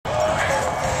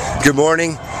Good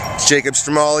morning, it's Jacob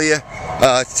Stramalia.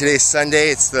 Today's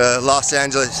Sunday, it's the Los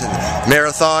Angeles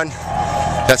Marathon.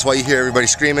 That's why you hear everybody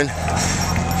screaming.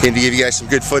 Came to give you guys some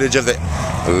good footage of the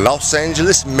Los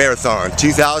Angeles Marathon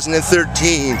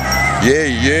 2013. Yay,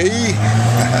 yay!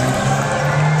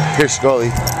 Here's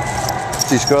Scully.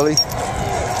 See Scully?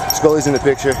 Scully's in the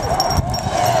picture.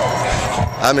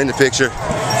 I'm in the picture.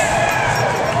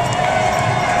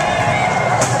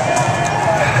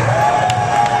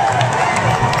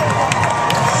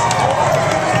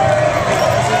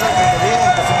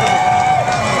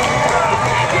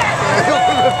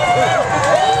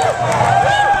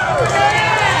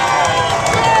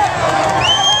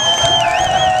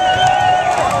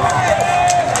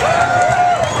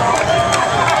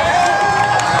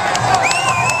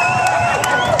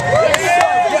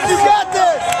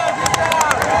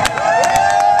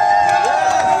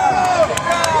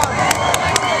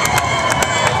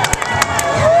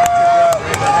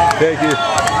 Thank you.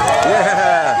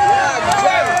 Yeah.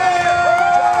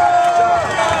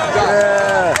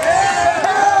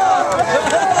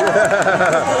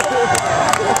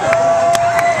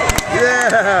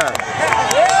 Yeah.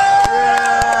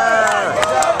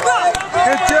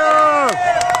 Good job.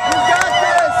 You got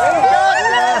this.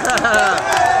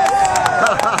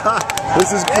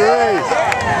 This is great.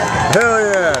 Hell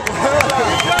yeah.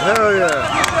 Hell yeah.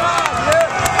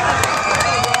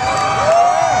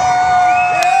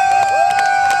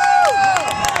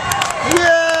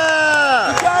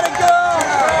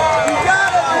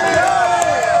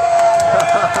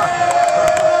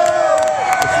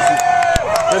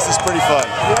 This is pretty fun.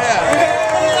 Yeah.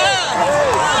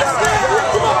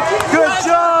 Good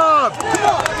job!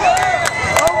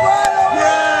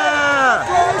 Yeah!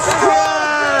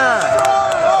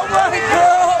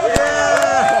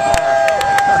 Yeah!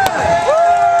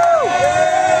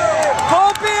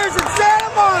 Cold beers in Santa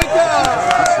Monica!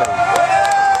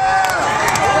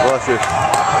 Bless you.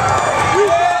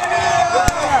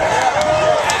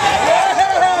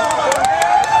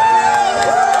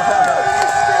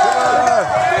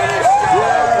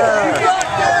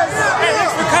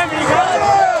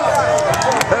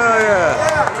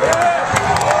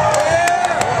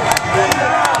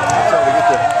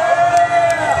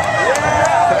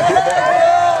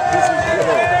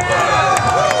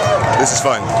 This is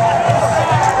fun.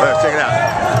 Alright, check it out.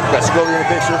 Got Scully in the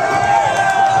picture.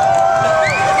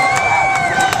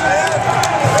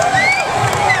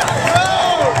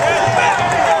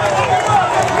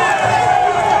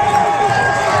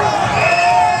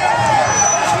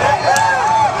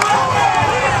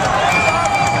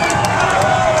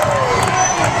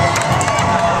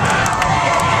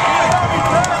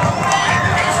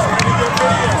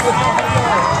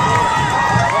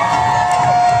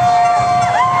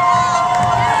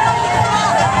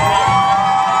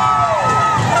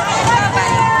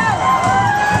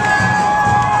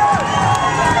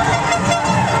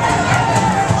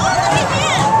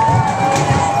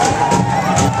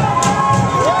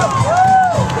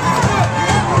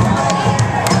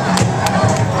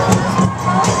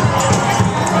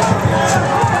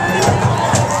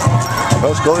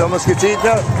 Well, Scully almost gets eaten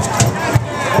up.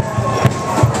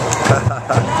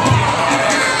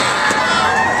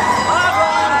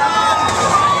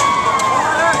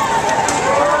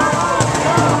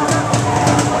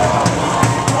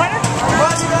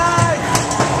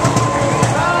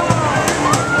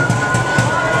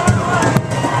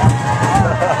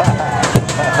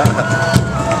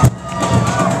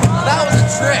 That was a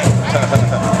trick.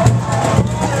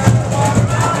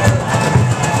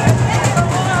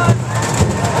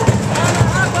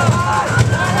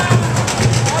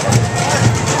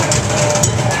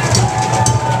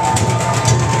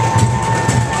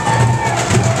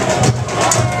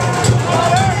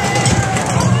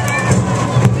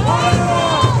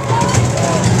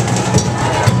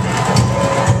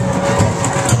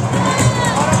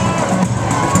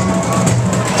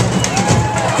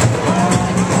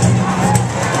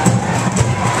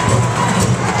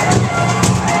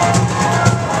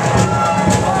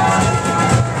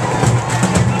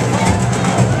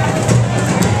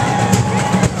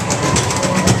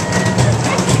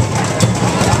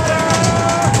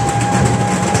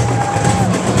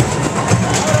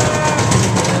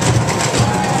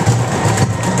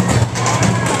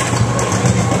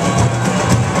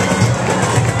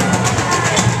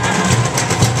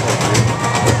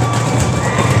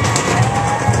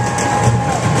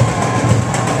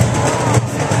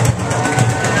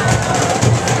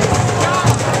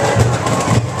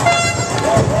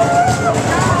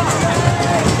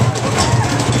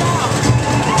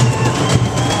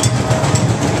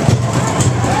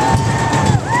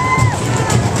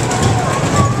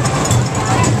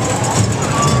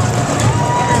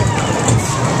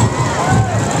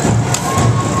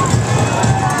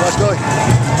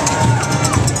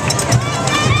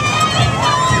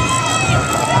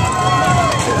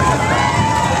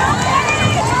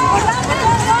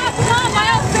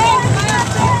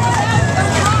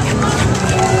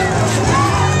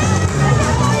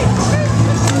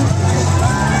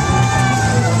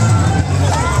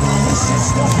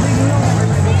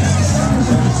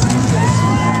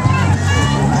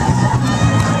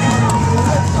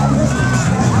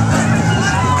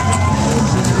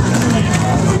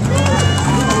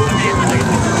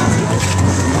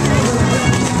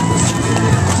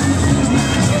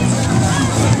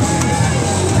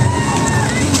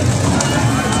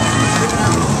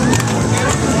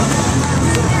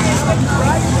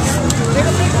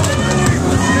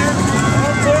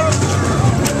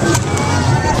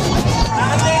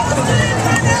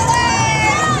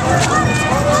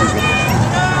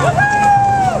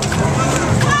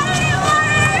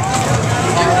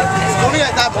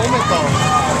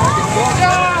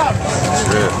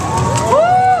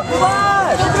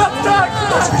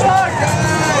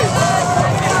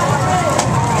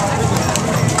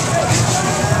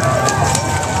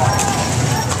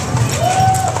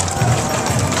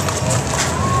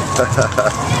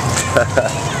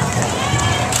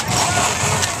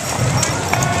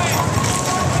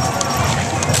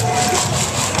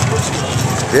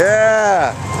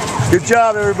 Yeah! Good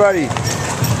job, everybody!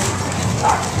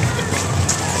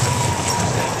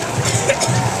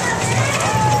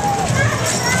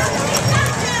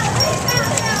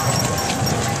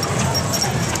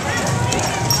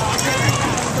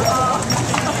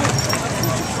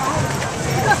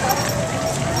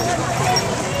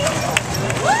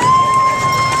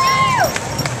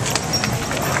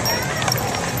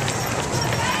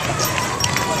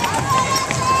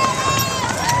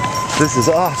 This is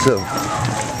awesome.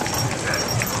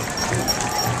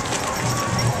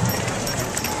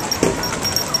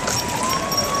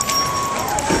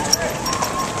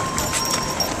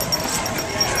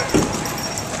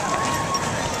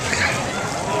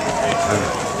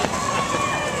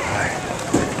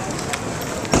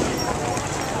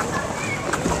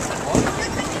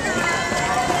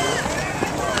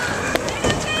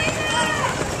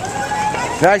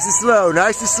 Nice and slow,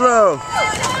 nice and slow.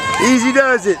 Easy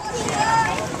does it.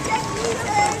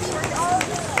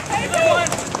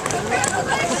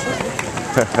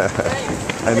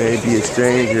 I may be a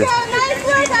stranger,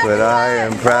 but I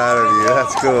am proud of you.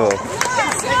 That's cool.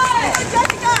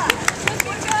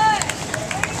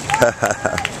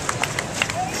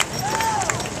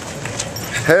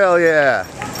 Hell yeah.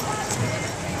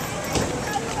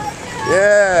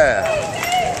 Yeah.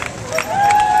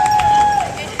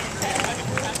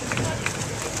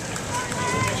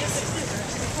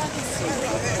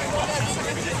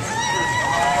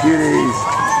 Cuties.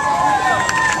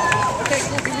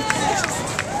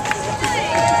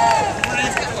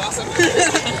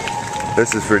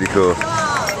 This is pretty cool.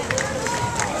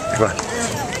 Come on.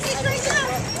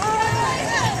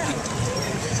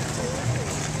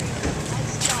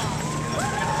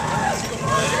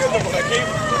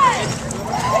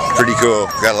 Pretty cool.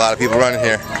 Got a lot of people running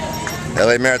here.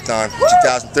 LA Marathon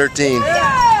 2013.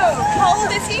 How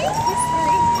old is he?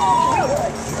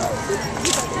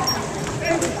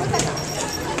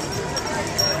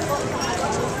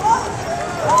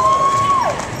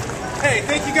 Hey,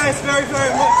 thank you guys very,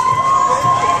 very much.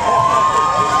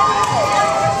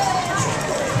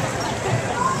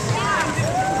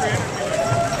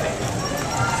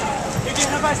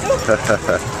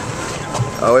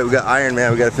 Oh wait, we got Iron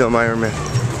Man. We got to film Iron Man.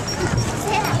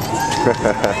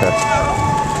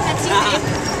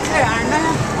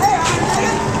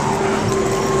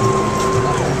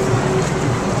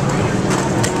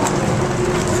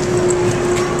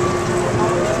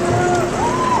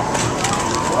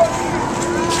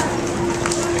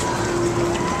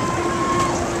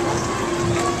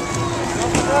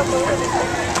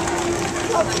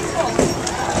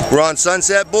 We're on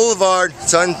Sunset Boulevard,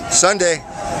 Sunday.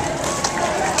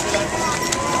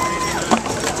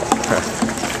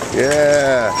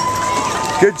 Yeah.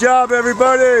 Good job,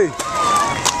 everybody.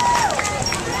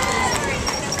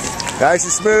 Nice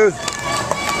and smooth.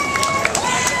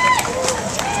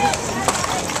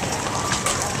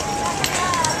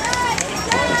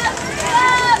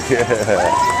 Yeah,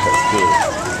 that's cool.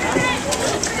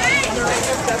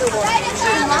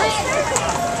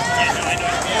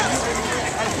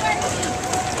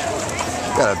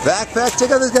 Got a backpack? Check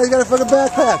out this guy's got a fucking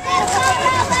backpack.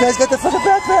 This guy's got the fucking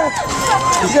backpack.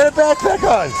 He's got a backpack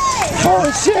on.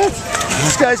 Holy shit.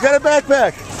 This guy's got a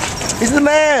backpack. He's the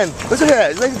man. Look at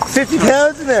that. He's like 50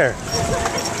 pounds in there.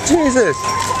 Jesus.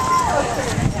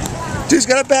 Dude's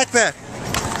got a backpack.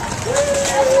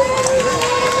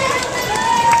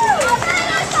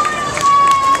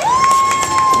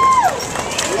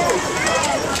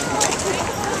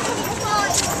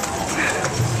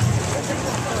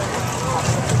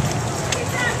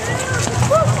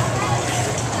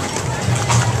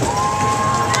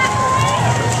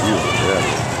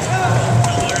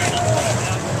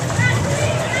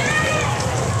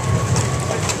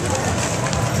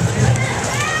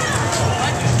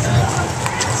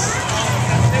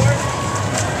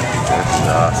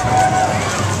 Awesome.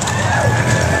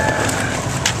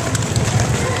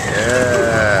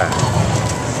 Yeah.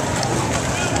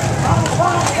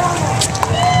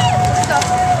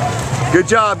 Good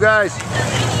job, guys.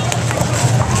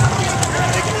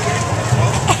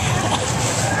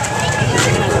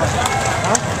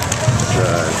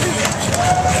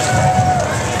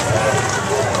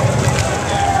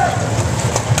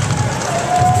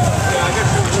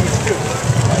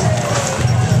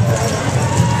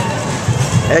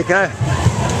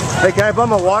 Hey, can I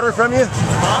bum a water from you?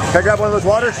 Can I grab one of those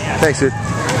waters? Thanks, dude.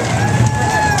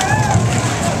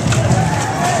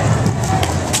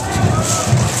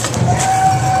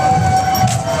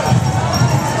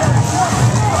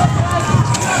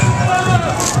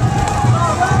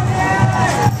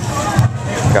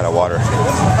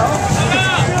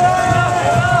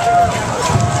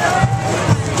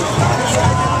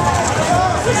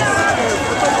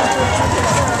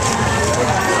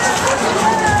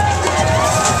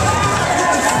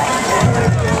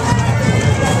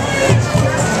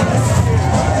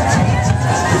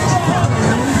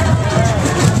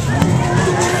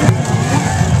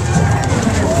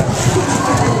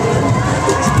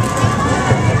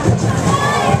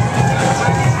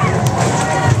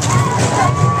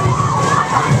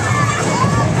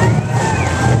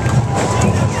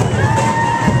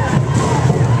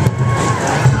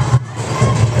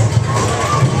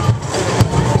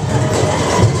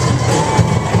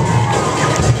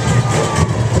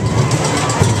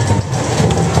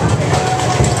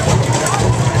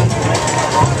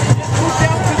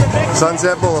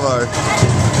 Sunset Boulevard.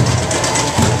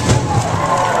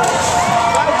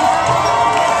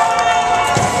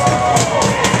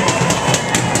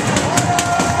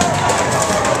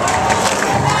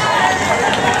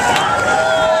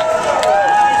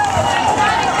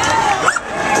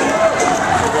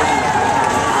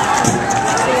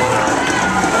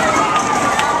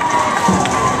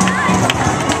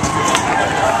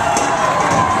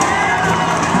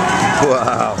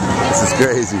 Wow, this is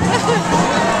crazy.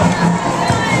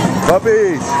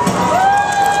 Puppies!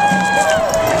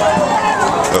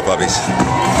 Oh, puppies.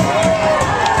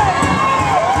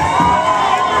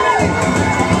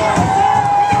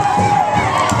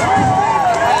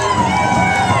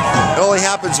 It only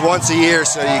happens once a year,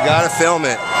 so you gotta film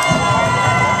it.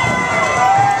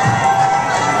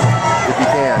 If you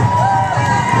can.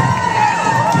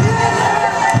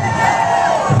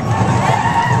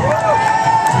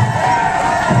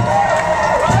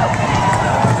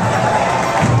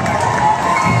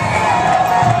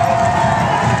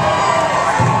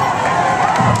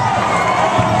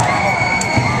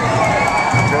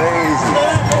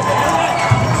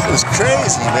 It's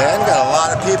crazy, man. Got a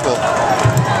lot of people.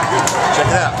 Check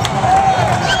it out.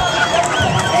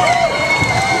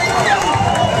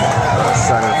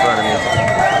 Sun in front of me.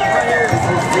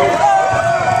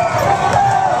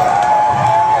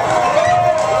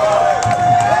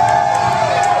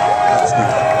 That's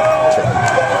neat. Check it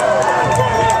out.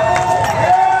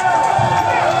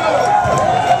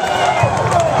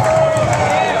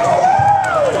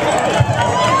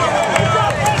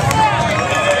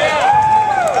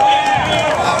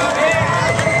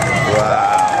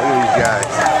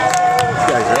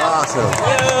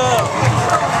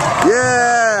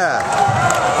 Yeah!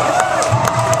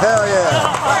 Hell yeah!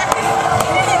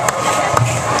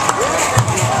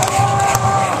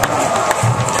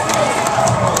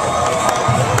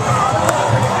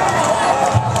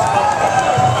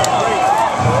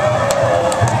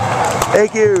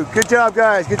 Thank you. Good job,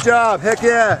 guys. Good job. Heck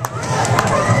yeah!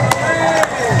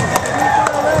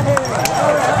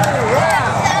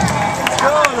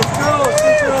 Let's go.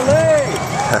 Central LA.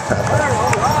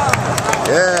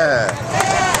 Yeah!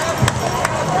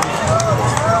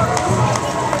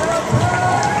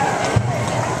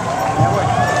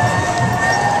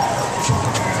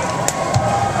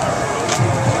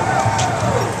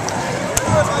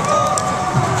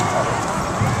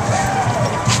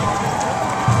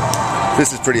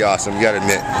 This is pretty awesome, you gotta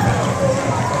admit.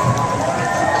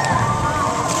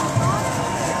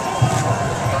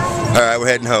 Alright, we're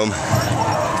heading home.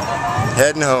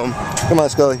 Heading home. Come on,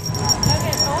 Scully.